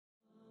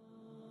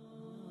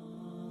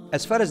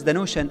as far as the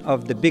notion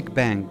of the Big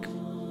Bang,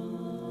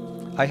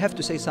 I have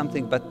to say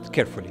something, but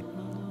carefully.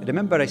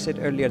 Remember, I said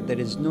earlier, there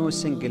is no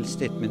single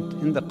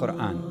statement in the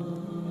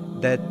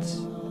Quran that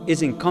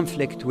is in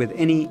conflict with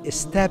any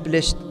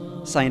established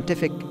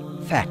scientific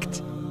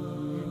fact.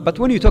 But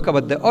when you talk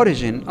about the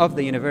origin of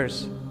the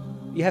universe,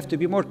 you have to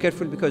be more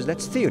careful, because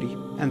that's theory,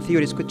 and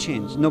theories could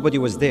change. Nobody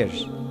was there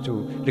to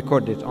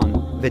record it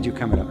on video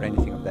camera or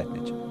anything of that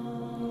nature.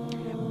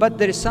 But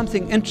there is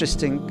something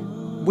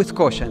interesting with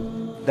caution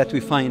that we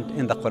find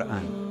in the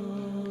Quran.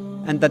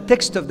 And the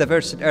text of the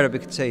verse in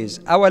Arabic, it says,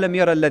 أَوَلَمْ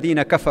يَرَ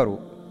الَّذِينَ كَفَرُوا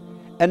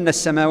أَنَّ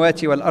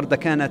السَّمَاوَاتِ وَالْأَرْضَ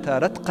كَانَتَا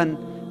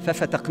رَتْقًا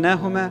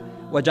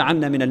فَفَتَقْنَاهُمَا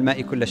وَجَعَلْنَا مِنَ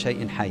الْمَاءِ كُلَّ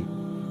شَيْءٍ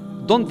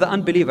حَيٍّ. Don't the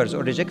unbelievers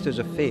or rejectors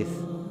of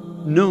faith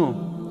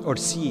know or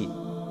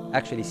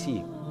actually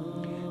see,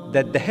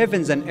 that the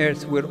heavens and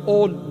earth were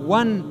all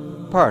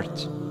one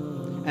part,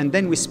 and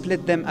then we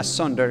split them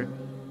asunder,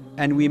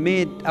 and we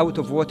made out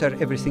of water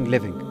everything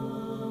living.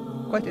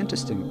 Quite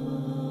interesting.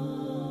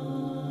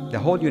 The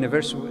whole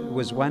universe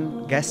was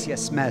one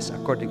gaseous mass,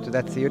 according to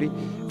that theory.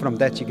 From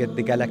that you get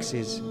the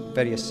galaxies,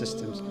 various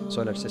systems,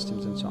 solar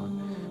systems, and so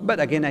on. But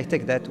again, I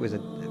take that with a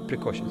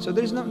precaution. So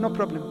there is no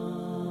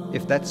problem.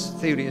 If that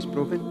theory is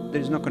proven,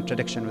 there is no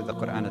contradiction with the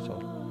Quran at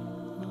all.